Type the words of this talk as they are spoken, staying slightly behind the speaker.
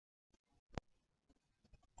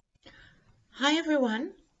Hi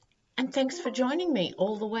everyone, and thanks for joining me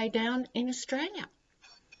all the way down in Australia.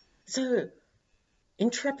 So,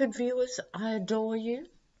 intrepid viewers, I adore you.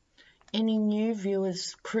 Any new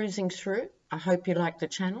viewers cruising through, I hope you like the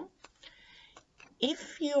channel.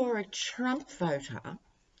 If you're a Trump voter,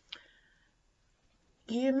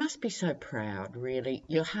 you must be so proud, really.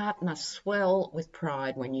 Your heart must swell with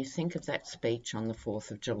pride when you think of that speech on the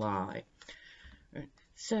 4th of July.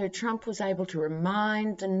 So Trump was able to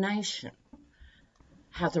remind the nation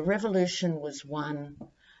how the revolution was won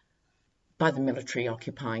by the military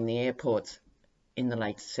occupying the airports in the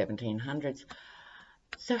late 1700s.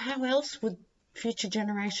 So how else would future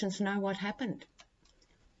generations know what happened?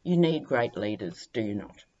 You need great leaders, do you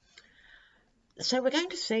not? So we're going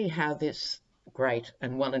to see how this great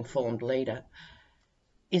and well-informed leader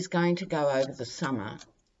is going to go over the summer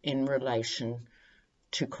in relation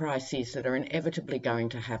to crises that are inevitably going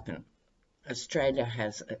to happen. Australia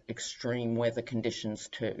has extreme weather conditions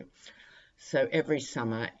too. So every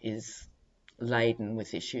summer is laden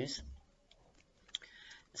with issues.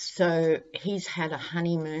 So he's had a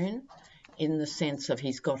honeymoon in the sense of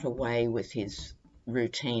he's got away with his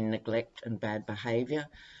routine neglect and bad behaviour,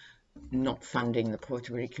 not funding the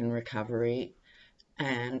Puerto Rican recovery,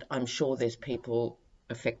 and I'm sure there's people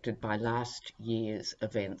affected by last year's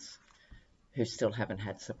events who still haven't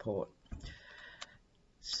had support.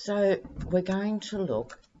 So we're going to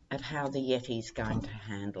look at how the Yeti's going to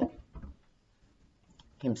handle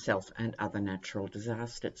himself and other natural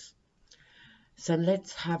disasters. So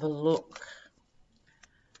let's have a look.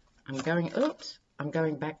 I'm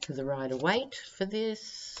going back to the Rider-Waite for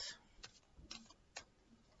this.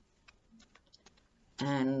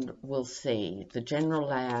 And we'll see the general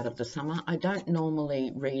layout of the summer. I don't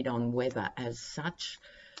normally read on weather as such.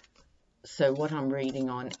 So what I'm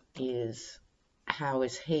reading on is how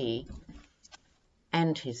is he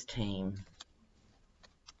and his team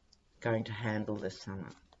going to handle this summer.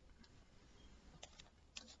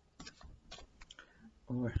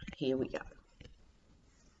 All right, here we go.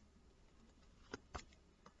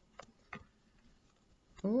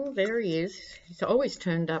 Oh, there he is. He's always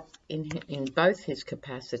turned up in both his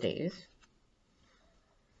capacities.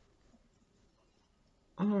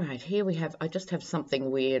 All right, here we have, I just have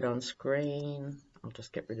something weird on screen. I'll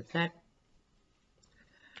just get rid of that.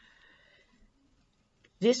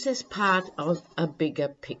 This is part of a bigger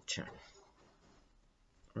picture,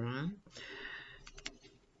 right?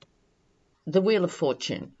 The Wheel of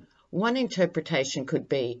Fortune. One interpretation could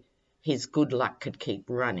be his good luck could keep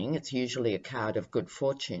running. It's usually a card of good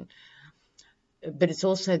fortune. But it's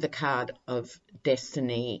also the card of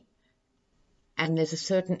destiny, and there's a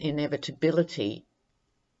certain inevitability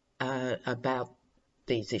about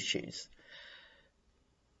these issues.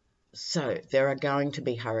 So there are going to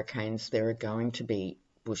be hurricanes, there are going to be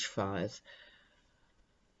bushfires.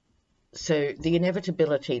 So the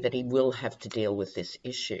inevitability that he will have to deal with this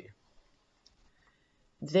issue.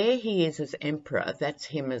 There he is as emperor, that's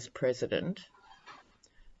him as president,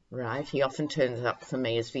 right? He often turns up for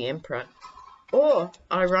me as the emperor, or,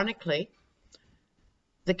 ironically,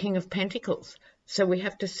 the King of Pentacles. So we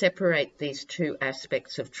have to separate these two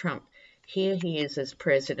aspects of Trump. Here he is as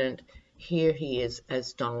president, here he is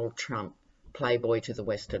as Donald Trump, playboy to the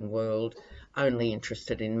Western world, only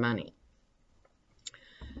interested in money.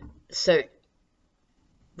 So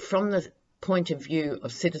from the point of view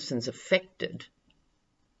of citizens affected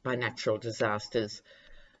by natural disasters,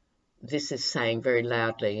 this is saying very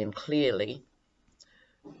loudly and clearly,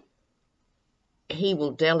 he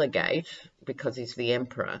will delegate because he's the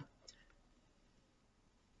emperor.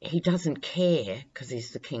 He doesn't care because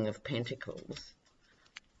he's the King of Pentacles.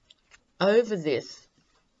 Over this,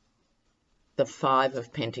 the Five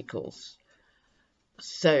of Pentacles.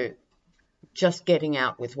 So just getting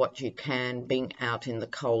out with what you can, being out in the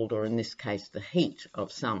cold, or in this case, the heat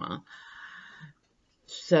of summer.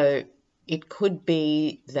 So it could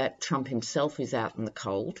be that Trump himself is out in the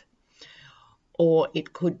cold, or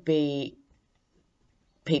it could be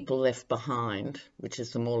people left behind, which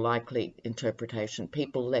is the more likely interpretation,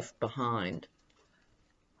 people left behind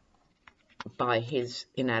by his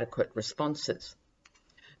inadequate responses.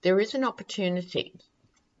 There is an opportunity.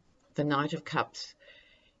 The Knight of Cups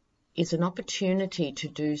is an opportunity to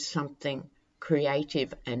do something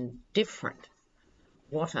creative and different.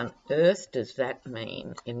 What on earth does that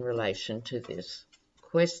mean in relation to this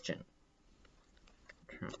question?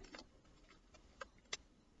 Trump.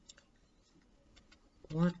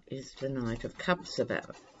 What is the Knight of Cups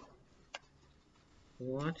about?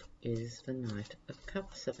 What is the Knight of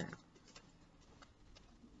Cups about?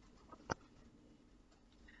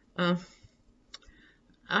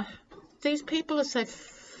 These people are so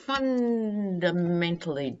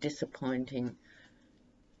fundamentally disappointing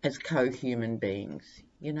as co-human beings,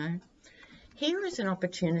 you know. Here is an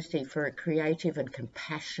opportunity for a creative and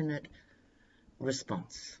compassionate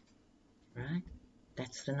response, right?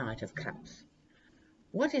 That's the Knight of Cups.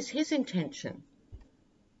 What is his intention?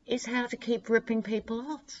 Is how to keep ripping people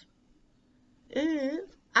off. Ooh,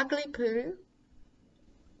 ugly poo,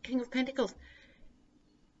 King of Pentacles.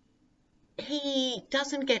 He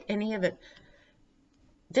doesn't get any of it.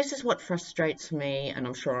 This is what frustrates me, and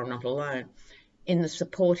I'm sure I'm not alone, in the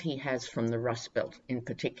support he has from the Rust Belt in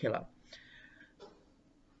particular.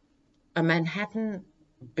 A Manhattan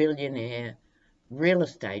billionaire real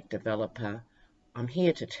estate developer, I'm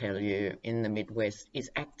here to tell you, in the Midwest, is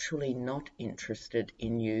actually not interested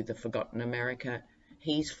in you, the forgotten America.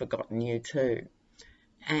 He's forgotten you too.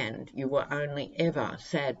 And you were only ever,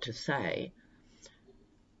 sad to say,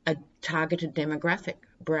 a targeted demographic.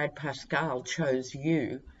 Brad Pascal chose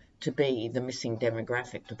you to be the missing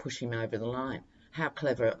demographic to push him over the line. How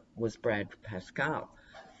clever was Brad Pascal?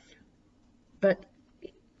 But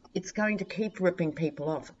it's going to keep ripping people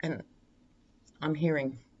off. And I'm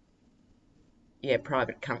hearing, yeah,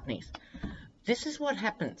 private companies. This is what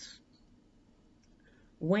happens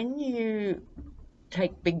when you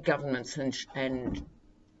take big governments and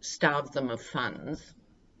starve them of funds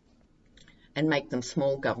and make them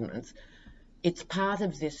small governments. It's part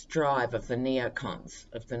of this drive of the neocons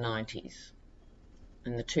of the 90s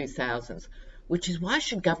and the 2000s, which is, why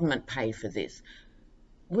should government pay for this?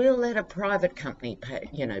 We'll let a private company pay,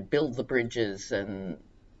 you know, build the bridges and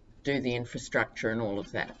do the infrastructure and all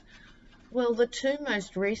of that. Well, the two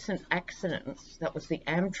most recent accidents, that was the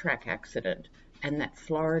Amtrak accident and that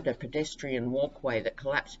Florida pedestrian walkway that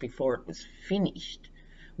collapsed before it was finished,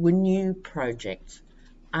 were new projects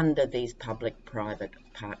under these public-private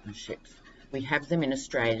partnerships. We have them in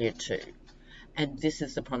Australia too. And this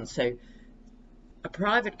is the problem. So a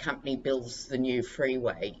private company builds the new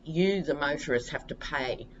freeway. You, the motorist, have to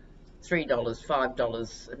pay $3,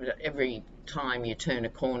 $5 every time you turn a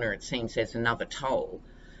corner. It seems there's another toll.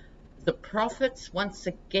 The profits, once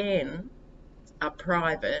again, are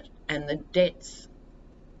private and the debts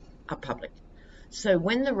are public. So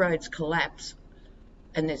when the roads collapse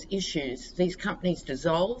and there's issues, these companies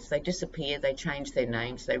dissolve, they disappear, they change their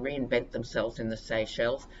names, they reinvent themselves in the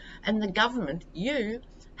Seychelles, and the government, you,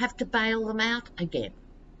 have to bail them out again.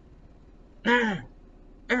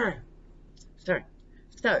 Sorry.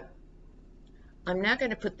 So, I'm now going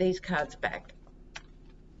to put these cards back,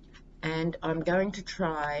 and I'm going to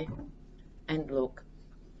try and look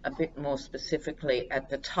a bit more specifically at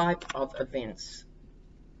the type of events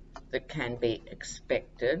that can be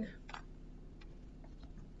expected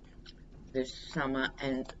this summer,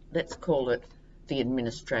 and let's call it the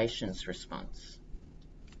administration's response.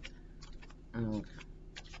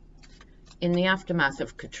 In the aftermath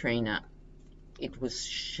of Katrina, it was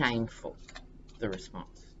shameful, the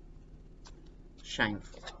response.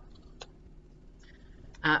 Shameful.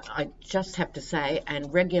 I just have to say,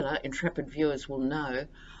 and regular intrepid viewers will know,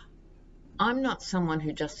 I'm not someone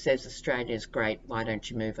who just says Australia's great, why don't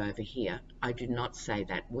you move over here? I do not say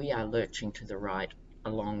that. We are lurching to the right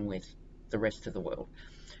along with the rest of the world.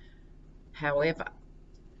 However,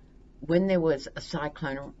 when there was a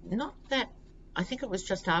cyclone, not that, I think it was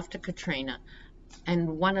just after Katrina,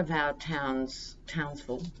 and one of our towns,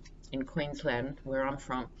 Townsville in Queensland, where I'm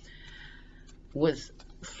from, was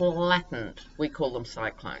flattened, we call them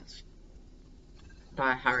cyclones,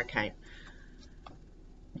 by a hurricane.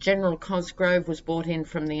 General Cosgrove was brought in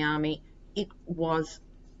from the army. It was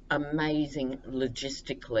amazing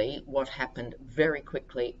logistically what happened very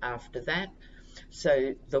quickly after that.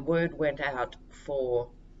 So the word went out for,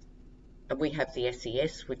 we have the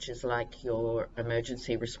SES, which is like your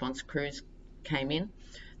emergency response crews came in.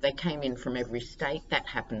 They came in from every state. That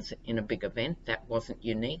happens in a big event. That wasn't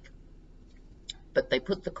unique. But they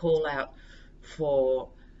put the call out for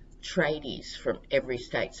tradies from every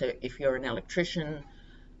state. So if you're an electrician,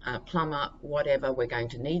 plumber, whatever, we're going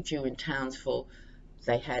to need you in Townsville.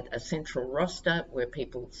 They had a central roster where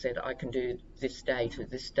people said, I can do this day to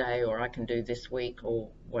this day, or I can do this week, or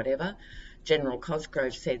whatever. General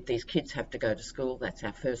Cosgrove said, these kids have to go to school. That's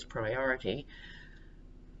our first priority.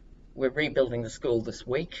 We're rebuilding the school this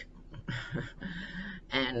week.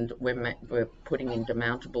 And we're putting in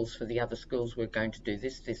demountables for the other schools. We're going to do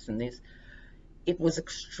this, this, and this. It was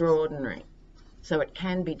extraordinary. So it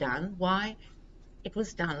can be done. Why? It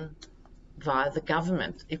was done via the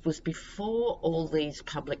government. It was before all these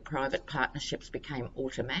public-private partnerships became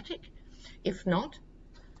automatic. If not,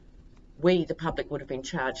 we, the public, would have been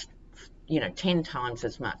charged, 10 times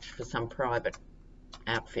as much for some private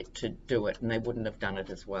outfit to do it, and they wouldn't have done it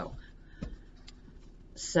as well.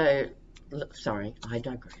 So, look, sorry, I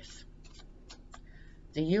digress.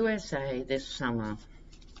 The USA this summer.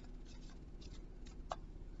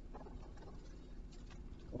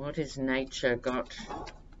 What has nature got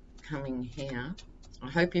coming here? I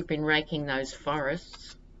hope you've been raking those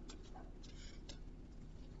forests.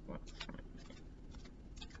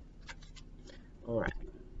 All right.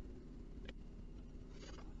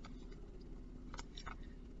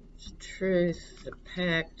 Truth, the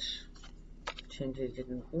pact, Tinder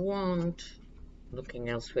didn't want, looking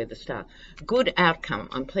elsewhere, the star. Good outcome.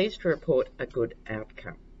 I'm pleased to report a good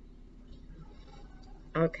outcome.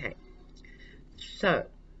 Okay. So,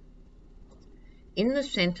 in the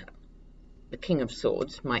centre, the King of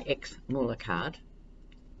Swords, my ex-Moolah card.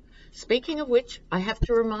 Speaking of which, I have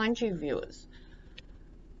to remind you, viewers,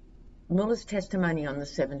 Mullah's testimony on the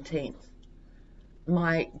 17th.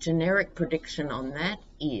 My generic prediction on that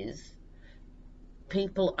is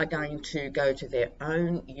people are going to go to their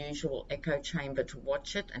own usual echo chamber to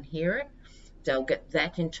watch it and hear it. They'll get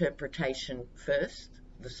that interpretation first,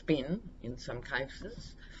 the spin in some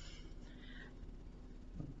cases.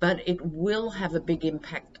 But it will have a big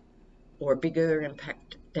impact, or a bigger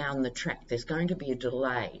impact down the track. There's going to be a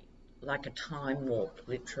delay, like a time warp,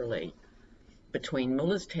 literally, between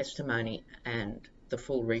Mullah's testimony and the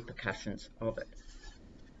full repercussions of it.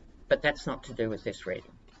 But that's not to do with this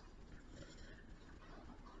reading.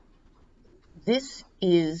 This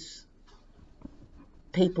is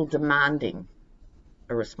people demanding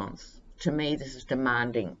a response. To me, this is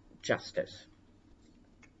demanding justice.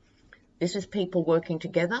 This is people working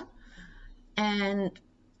together, and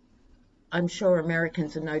I'm sure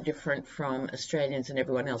Americans are no different from Australians and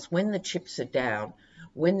everyone else. When the chips are down,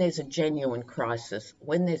 when there's a genuine crisis,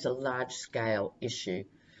 when there's a large-scale issue,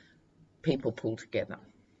 people pull together.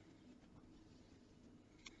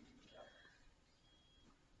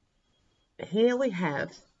 Here we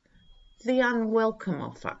have the unwelcome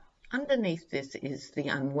offer. Underneath this is the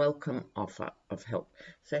unwelcome offer of help.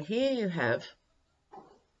 So here you have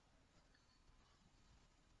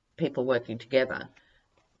people working together.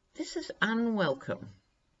 This is unwelcome.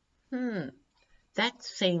 That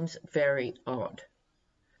seems very odd.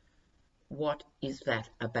 What is that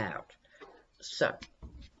about? So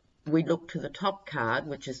we look to the top card,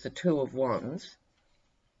 which is the Two of Wands.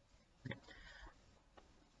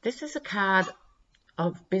 This is a card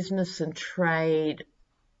of business and trade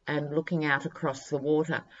and looking out across the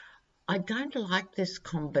water. I don't like this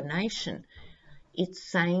combination. It's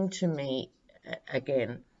saying to me,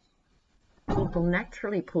 again, people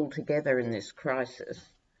naturally pull together in this crisis,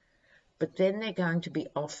 but then they're going to be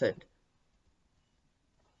offered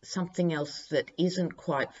something else that isn't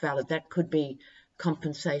quite valid. That could be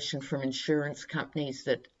compensation from insurance companies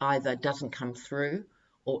that either doesn't come through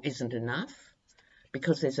or isn't enough,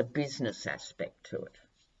 because there's a business aspect to it.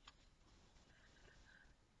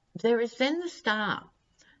 There is then the Star,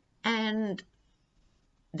 and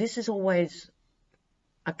this is always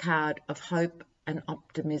a card of hope and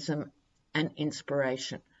optimism and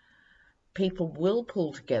inspiration. People will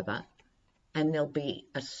pull together and there'll be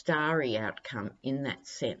a starry outcome in that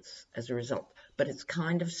sense as a result. But it's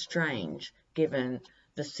kind of strange given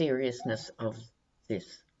the seriousness of this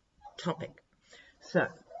topic. So,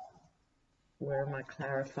 where are my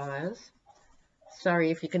clarifiers?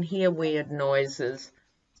 Sorry if you can hear weird noises.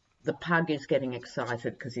 The pug is getting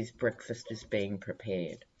excited because his breakfast is being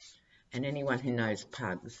prepared. And anyone who knows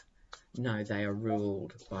pugs know they are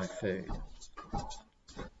ruled by food.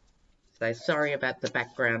 So sorry about the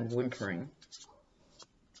background whimpering.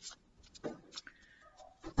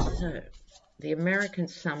 So, the American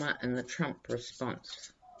summer and the Trump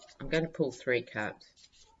response. I'm going to pull 3 cards.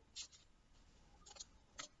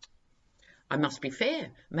 I must be fair.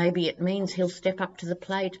 Maybe it means he'll step up to the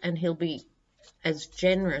plate and he'll be as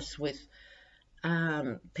generous with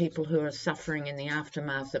people who are suffering in the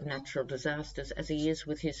aftermath of natural disasters as he is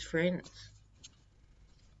with his friends.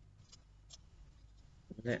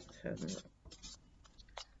 Let's have a look.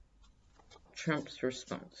 Trump's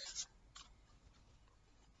response.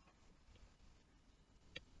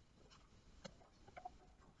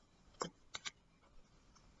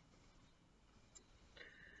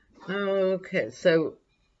 Okay, so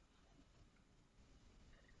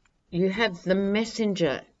you have the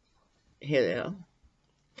messenger here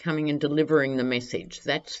coming and delivering the message.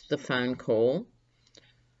 That's the phone call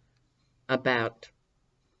about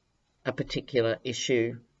a particular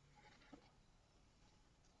issue,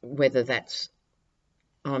 whether that's,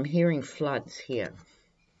 I'm hearing floods here.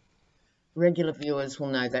 Regular viewers will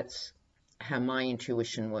know that's how my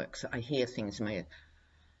intuition works. I hear things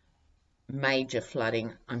major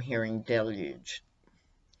flooding, I'm hearing deluge.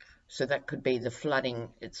 So that could be the flooding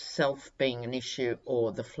itself being an issue,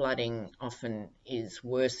 or the flooding often is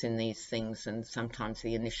worse in these things and sometimes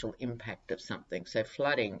the initial impact of something. So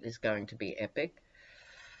flooding is going to be epic.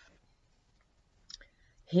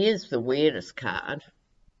 Here's the weirdest card.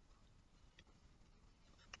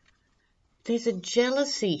 There's a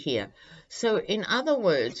jealousy here. So in other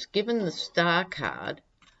words, given the Star card,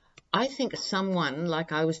 I think someone,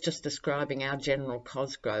 like I was just describing our General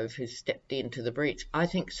Cosgrove who stepped into the breach, I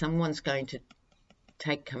think someone's going to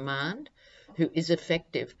take command who is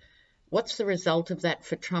effective. What's the result of that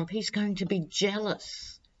for Trump? He's going to be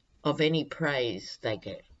jealous of any praise they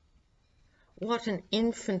get. What an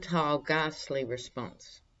infantile, ghastly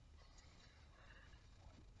response.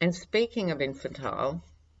 And speaking of infantile,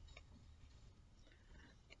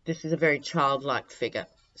 this is a very childlike figure.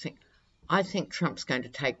 I think Trump's going to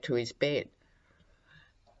take to his bed.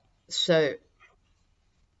 So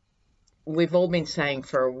we've all been saying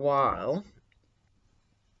for a while,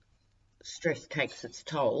 stress takes its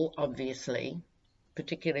toll, obviously,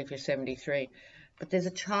 particularly if you're 73. But there's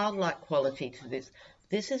a childlike quality to this.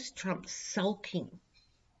 This is Trump sulking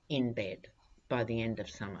in bed by the end of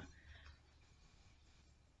summer.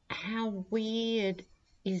 How weird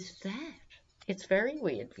is that? It's very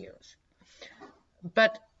weird, viewers.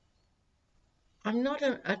 But I'm not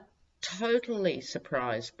totally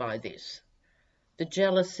surprised by this. The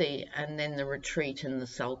jealousy and then the retreat and the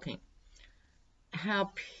sulking.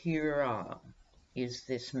 How puerile is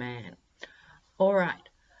this man? All right,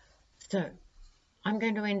 so I'm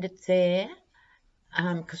going to end it there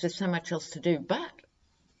because there's so much else to do, but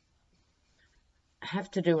I have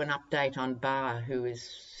to do an update on Barr, who is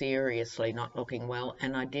seriously not looking well,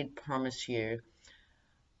 and I did promise you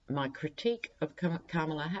my critique of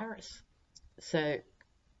Kamala Harris. So,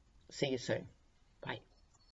 see you soon.